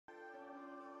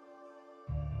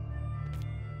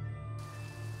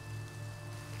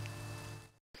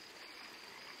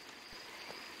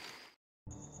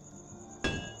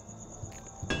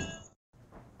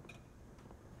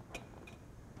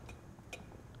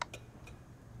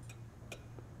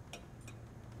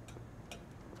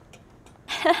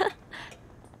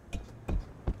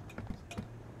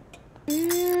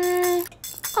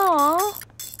Aw.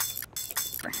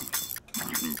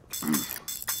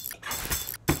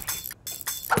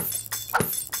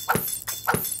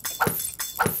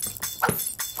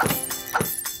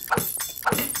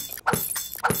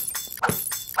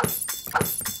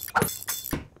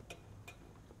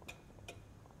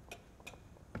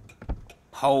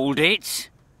 Hold it.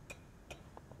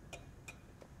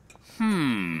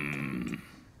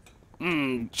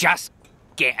 Just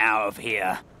get out of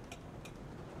here.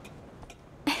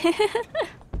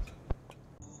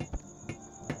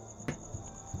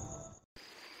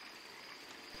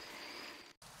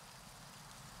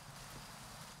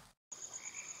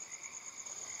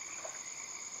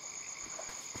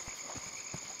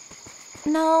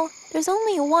 No, there's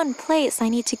only one place I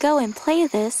need to go and play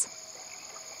this.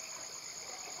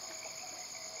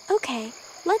 Okay,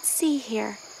 let's see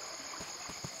here.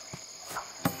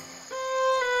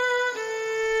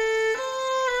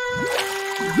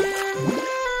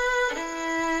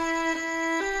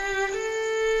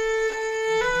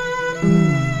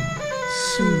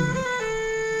 Soothe.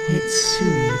 It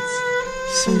soothes.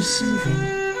 So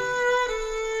soothing.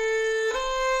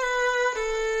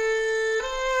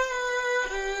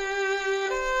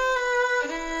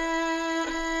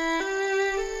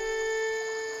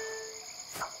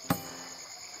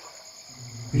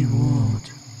 Reward.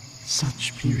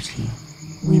 Such beauty.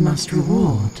 We must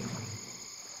reward.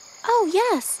 Oh,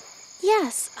 yes.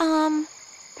 Yes,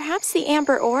 perhaps the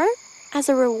amber orb as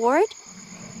a reward?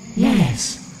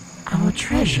 Yes, our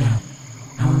treasure,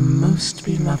 our most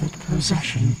beloved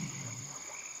possession.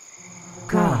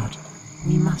 Guard,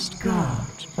 we must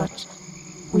guard, but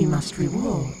we must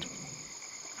reward.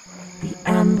 The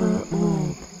amber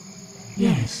orb.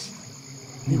 Yes,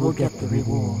 we will get the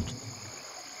reward.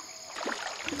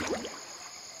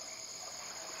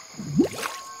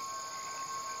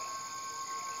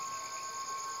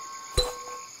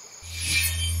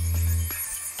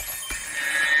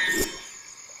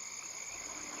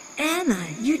 Anna,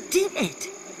 you did it!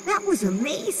 That was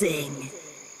amazing!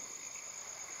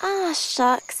 Ah,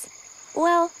 shucks.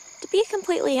 Well, to be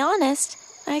completely honest,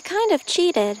 I kind of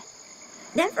cheated.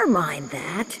 Never mind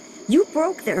that. You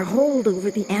broke their hold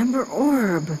over the amber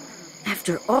orb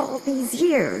after all these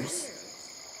years.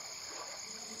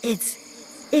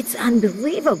 It's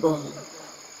unbelievable.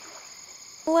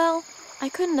 Well, I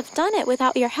couldn't have done it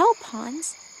without your help,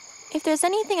 Hans. If there's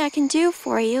anything I can do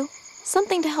for you,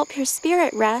 something to help your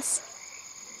spirit rest.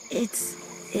 It's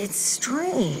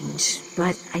strange,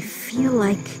 but I feel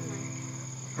like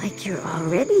you're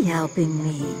already helping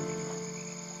me.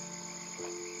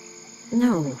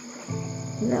 No,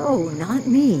 not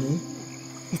me.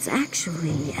 It's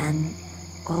actually an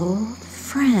old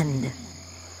friend.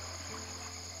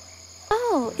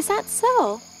 Oh, is that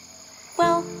so?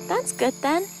 Well, that's good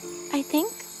then, I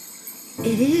think.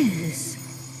 It is.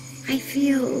 I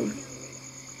feel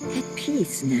at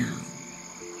peace now.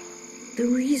 The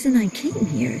reason I came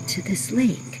here to this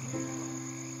lake.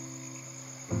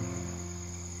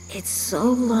 It's so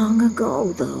long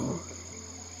ago, though.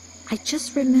 I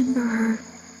just remember her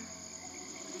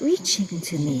reaching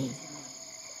to me.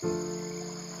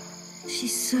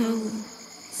 She's so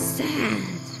sad.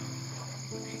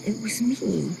 It was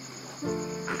me.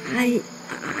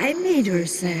 I made her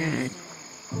sad.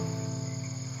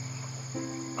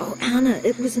 Oh, Anna,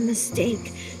 it was a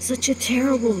mistake. Such a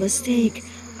terrible mistake.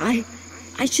 I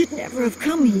should never have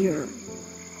come here.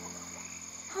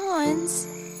 Hans.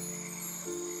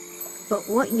 But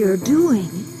what you're doing,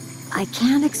 I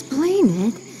can't explain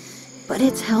it, but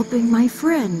it's helping my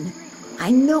friend.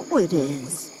 I know it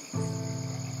is.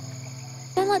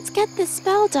 Then let's get this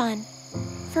spell done.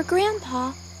 For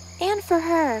Grandpa and for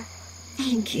her.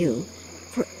 Thank you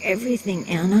for everything,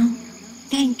 Anna.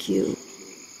 Thank you.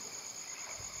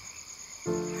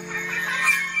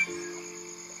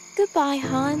 Goodbye,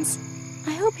 Hans.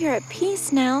 I hope you're at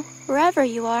peace now, wherever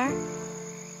you are.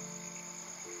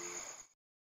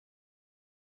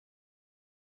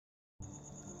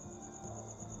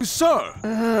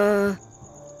 Sir!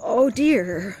 Oh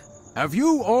dear. Have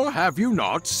you or have you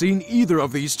not seen either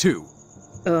of these two?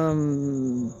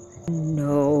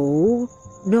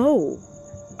 No.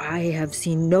 I have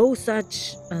seen no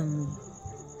such,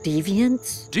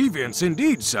 deviants. Deviants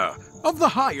indeed, sir. Of the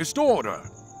highest order.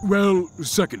 Well,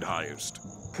 second highest.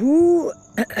 Who,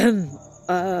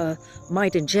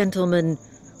 might a gentleman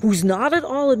who's not at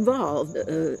all involved,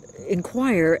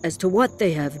 inquire as to what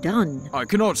they have done? I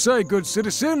cannot say, good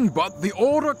citizen, but the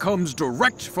order comes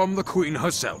direct from the Queen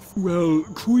herself. Well,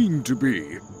 Queen to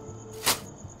be.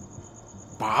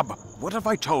 Bob, what have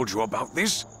I told you about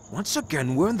this? Once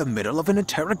again, we're in the middle of an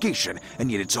interrogation, and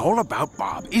yet it's all about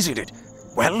Bob, isn't it?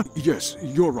 Well? Yes,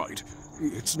 you're right.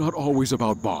 It's not always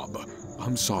about Bob.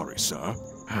 I'm sorry, sir.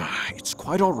 It's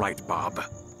quite all right, Bob.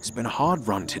 It's been a hard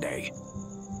run today.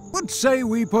 What say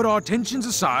we put our tensions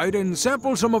aside and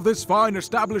sample some of this fine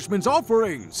establishment's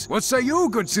offerings? What say you,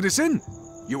 good citizen?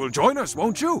 You will join us,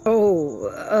 won't you?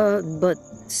 But,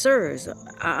 sirs,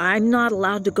 I'm not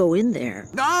allowed to go in there.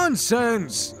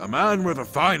 Nonsense! A man with a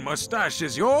fine mustache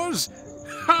is yours?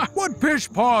 Ha! What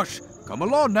pish-posh! Come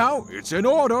along now, it's in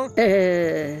order.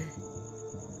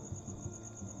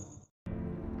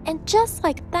 And just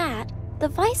like that, the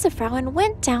Vice-Frauen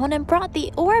went down and brought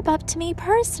the orb up to me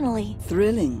personally.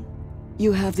 Thrilling.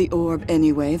 You have the orb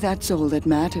anyway, that's all that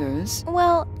matters.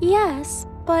 Well, yes,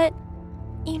 but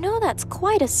you know that's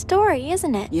quite a story,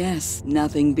 isn't it? Yes,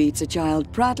 nothing beats a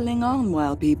child prattling on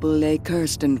while people lay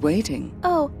cursed and waiting.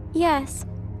 Oh, yes.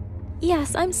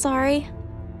 Yes, I'm sorry.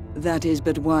 That is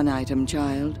but one item,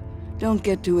 child. Don't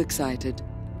get too excited.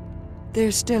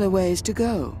 There's still a ways to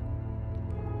go.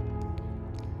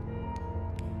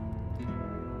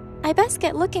 I best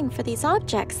get looking for these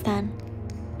objects then.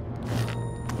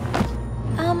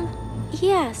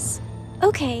 Yes.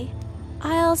 Okay.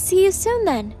 I'll see you soon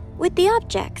then, with the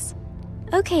objects.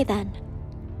 Okay then.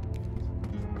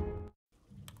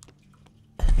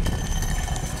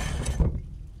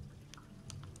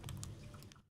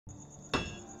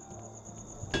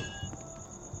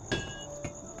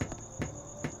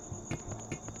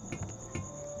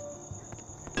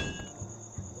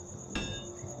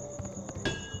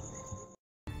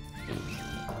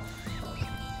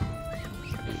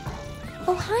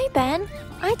 Oh, hi, Ben.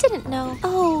 I didn't know.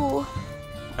 Oh.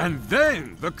 And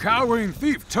then the cowering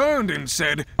thief turned and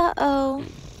said, Uh-oh.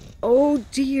 Oh,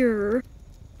 dear.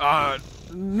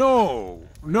 No.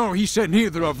 No, he said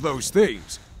neither of those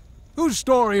things. Whose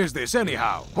story is this,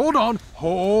 anyhow? Hold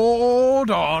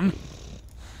on.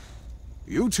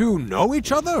 You two know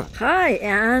each other? Hi,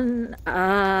 Anne.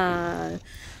 An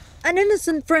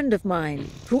innocent friend of mine,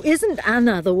 who isn't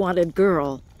Anna, the wanted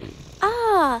girl.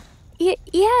 Ah,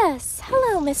 yes.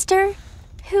 Hello, mister.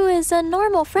 Who is a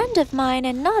normal friend of mine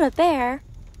and not a bear.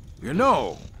 You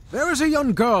know, there is a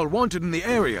young girl wanted in the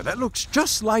area that looks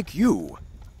just like you.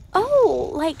 Oh,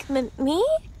 like me?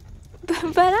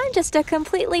 But I'm just a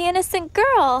completely innocent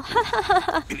girl.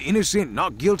 An innocent,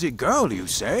 not guilty girl, you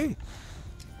say?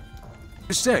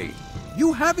 Say,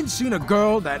 you haven't seen a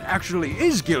girl that actually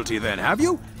is guilty then, have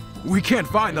you? We can't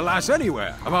find the lass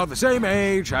anywhere. About the same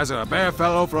age, has a bear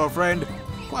fellow for a friend.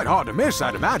 Quite hard to miss,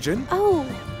 I'd imagine. Oh,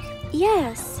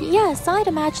 yes, I'd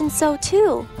imagine so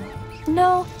too.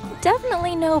 No,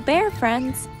 definitely no bear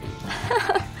friends.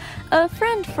 A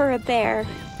friend for a bear.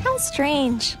 How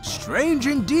strange. Strange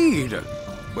indeed.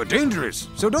 But dangerous,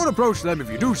 so don't approach them if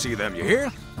you do see them, you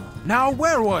hear? Now,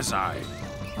 where was I?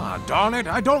 Darn it,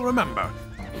 I don't remember.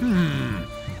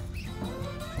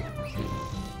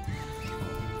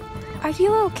 Are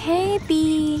you okay,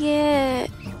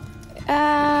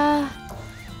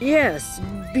 Yes,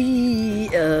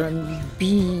 Bjorn?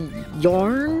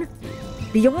 Bjorn.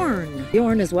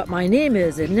 Bjorn is what my name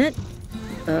is, isn't it?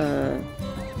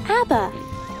 Abba.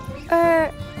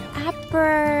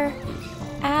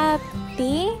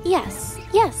 Abby? Yes,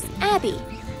 Abby.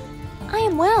 I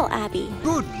am well, Abby.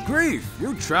 Good grief,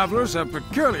 you travelers have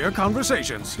peculiar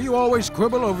conversations. Do you always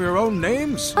quibble over your own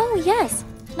names? Oh, yes.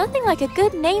 Nothing like a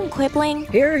good name quibbling.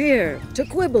 Hear, hear, to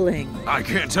quibbling. I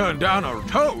can't turn down a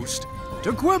toast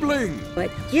to quibbling.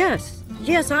 But yes,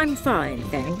 I'm fine,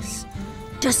 thanks.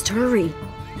 Just hurry.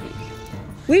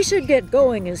 We should get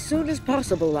going as soon as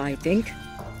possible, I think.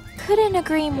 Couldn't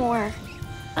agree more.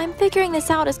 I'm figuring this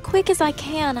out as quick as I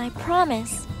can, I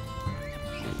promise.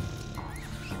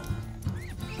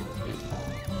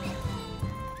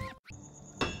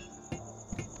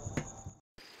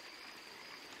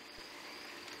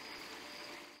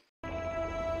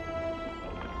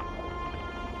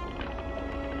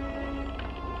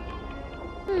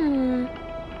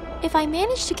 If I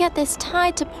manage to get this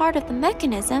tied to part of the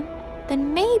mechanism,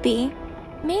 then maybe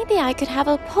I could have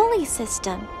a pulley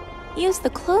system. Use the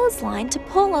clothesline to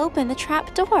pull open the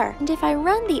trap door. And if I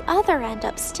run the other end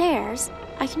upstairs,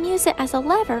 I can use it as a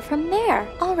lever from there.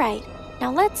 Alright,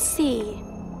 now let's see.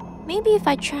 Maybe if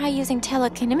I try using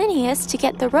telekinesis to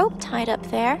get the rope tied up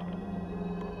there.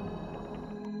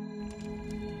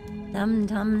 Tum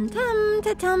tum tum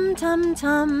ta tum tum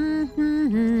tum.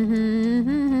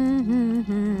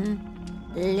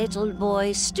 Little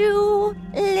boy stew,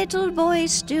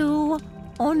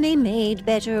 only made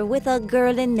better with a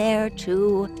girl in there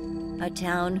too. A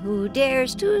town who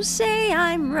dares to say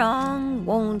I'm wrong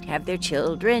won't have their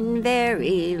children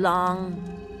very long.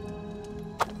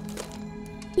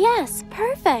 Yes,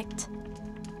 perfect.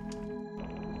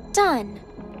 Done.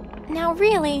 Now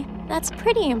really, that's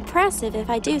pretty impressive if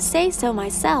I do say so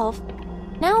myself.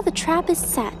 Now the trap is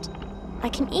set. I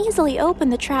can easily open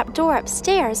the trap door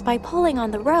upstairs by pulling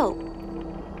on the rope.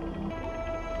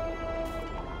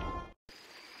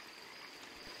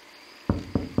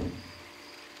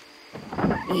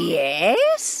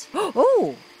 Yes?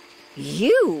 Oh,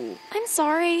 you. I'm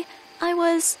sorry. I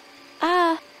was,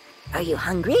 Are you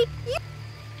hungry?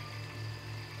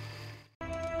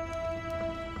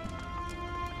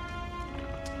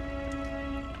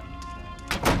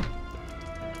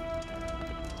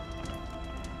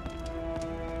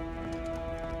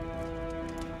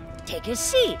 Take a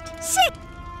seat. Sit!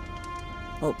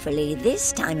 Hopefully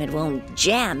this time it won't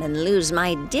jam and lose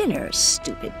my dinner,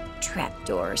 stupid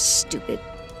trapdoor, stupid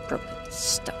broken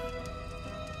stuff.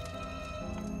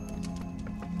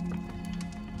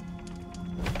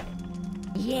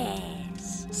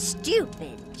 Yes,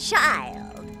 stupid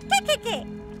child.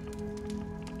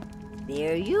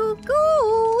 There you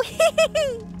go.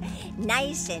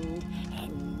 Nice and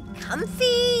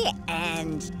comfy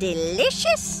and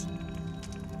delicious.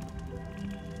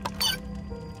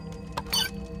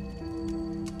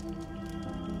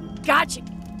 Gotcha.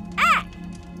 Ah!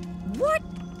 What?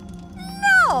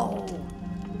 No!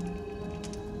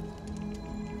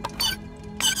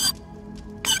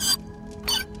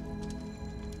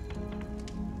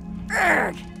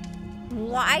 Urgh!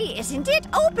 Why isn't it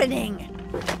opening?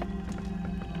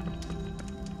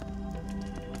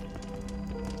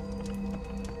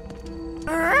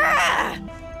 Urgh!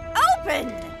 Open!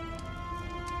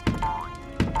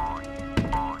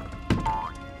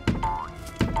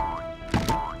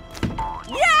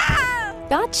 Yeah!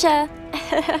 gotcha.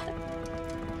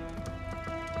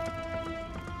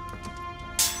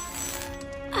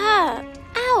 Ah,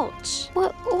 ouch.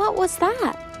 What was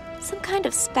that? Some kind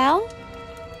of spell?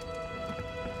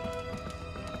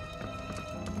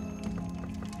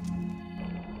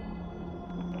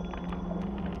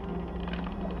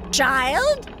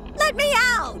 Child, let me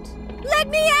out! Let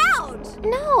me out!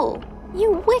 No,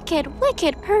 you wicked,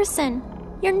 wicked person.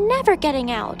 You're never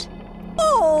getting out.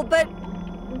 Oh, but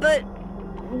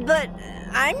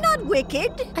I'm not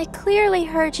wicked. I clearly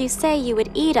heard you say you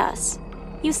would eat us.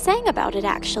 You sang about it,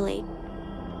 actually.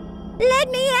 Let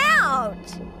me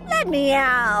out! Let me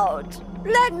out!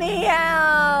 Let me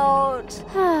out!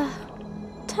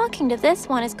 Talking to this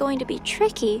one is going to be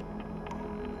tricky.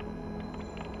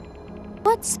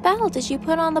 What spell did you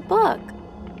put on the book?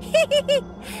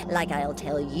 Like I'll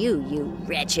tell you, you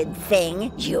wretched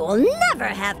thing. You'll never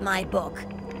have my book.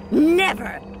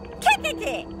 Never!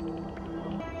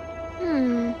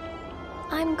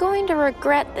 I'm going to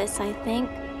regret this, I think.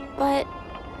 But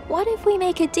what if we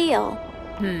make a deal?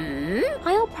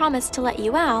 I'll promise to let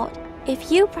you out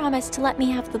if you promise to let me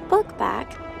have the book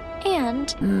back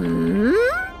and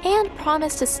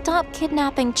promise to stop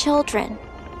kidnapping children.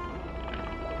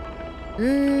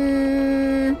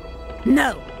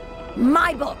 No.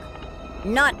 My book.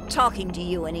 Not talking to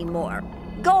you anymore.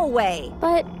 Go away.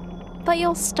 But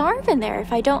you'll starve in there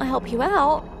if I don't help you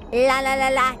out. La la la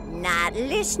la. Not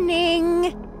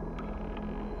listening.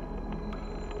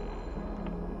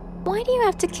 Why do you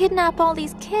have to kidnap all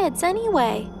these kids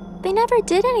anyway? They never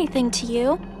did anything to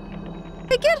you.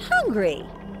 They get hungry.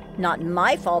 Not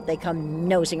my fault they come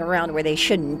nosing around where they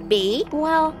shouldn't be.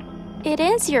 Well, it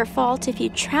is your fault if you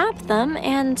trap them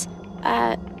and,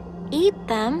 eat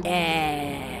them.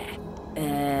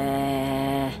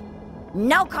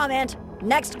 No comment.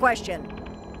 Next question.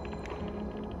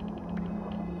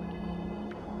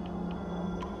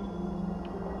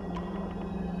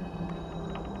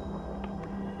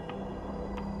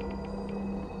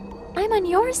 I'm on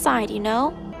your side, you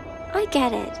know. I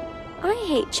get it. I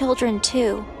hate children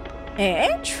too.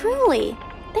 Truly,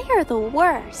 they are the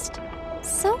worst.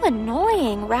 So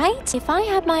annoying, right? If I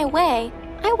had my way,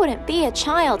 I wouldn't be a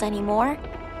child anymore.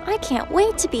 I can't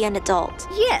wait to be an adult.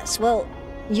 Yes, well,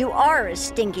 you are a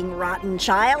stinking rotten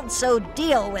child, so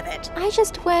deal with it.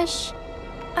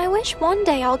 I wish one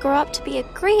day I'll grow up to be a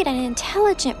great and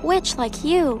intelligent witch like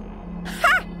you.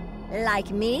 Ha!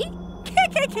 Like me?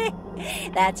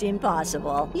 That's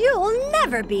impossible. You'll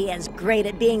never be as great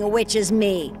at being a witch as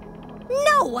me.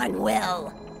 No one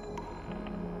will.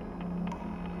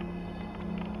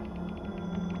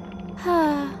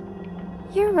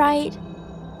 You're right.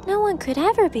 No one could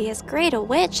ever be as great a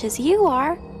witch as you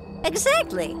are.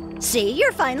 Exactly. See,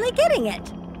 you're finally getting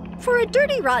it. For a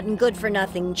dirty, rotten,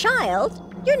 good-for-nothing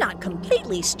child, you're not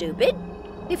completely stupid.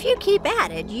 If you keep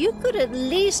at it, you could at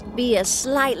least be a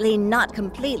slightly not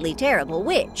completely terrible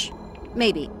witch.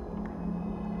 Maybe.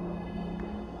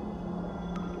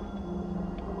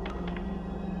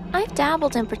 I've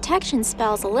dabbled in protection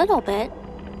spells a little bit.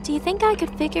 Do you think I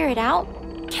could figure it out?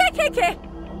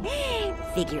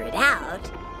 Figure it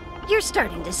out? You're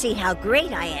starting to see how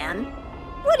great I am.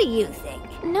 What do you think?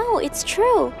 No, it's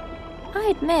true. I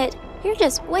admit, you're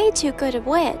just way too good a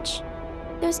witch.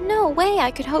 There's no way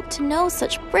I could hope to know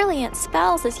such brilliant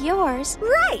spells as yours.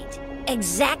 Right!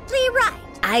 Exactly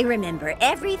right! I remember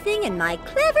everything in my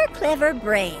clever, clever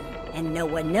brain. And no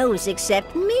one knows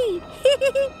except me.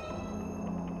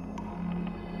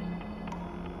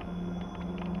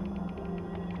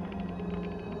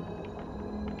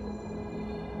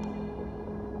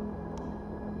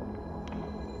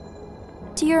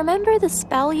 Do you remember the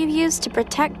spell you used to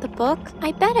protect the book?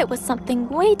 I bet it was something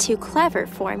way too clever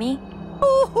for me.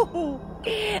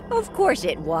 Of course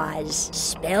it was.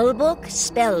 Spellbook,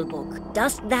 spellbook,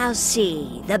 dost thou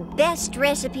see? The best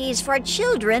recipes for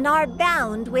children are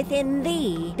bound within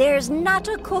thee. There's not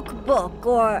a cookbook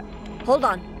or... Hold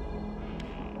on.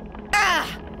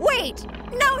 Ah! Wait!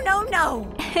 No, no,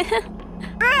 no!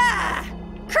 Ah!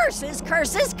 Curses,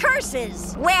 curses,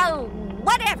 curses! Well,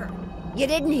 whatever. You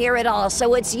didn't hear it all,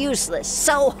 so it's useless.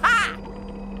 So, ha!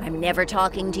 I'm never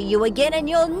talking to you again, and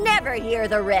you'll never hear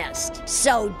the rest.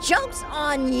 So, joke's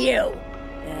on you.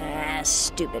 Ah,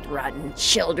 stupid, rotten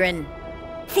children.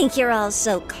 Think you're all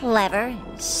so clever?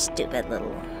 Stupid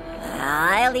little...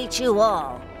 I'll eat you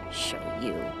all. Show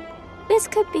you. This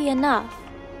could be enough.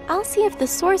 I'll see if the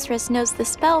sorceress knows the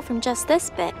spell from just this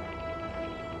bit.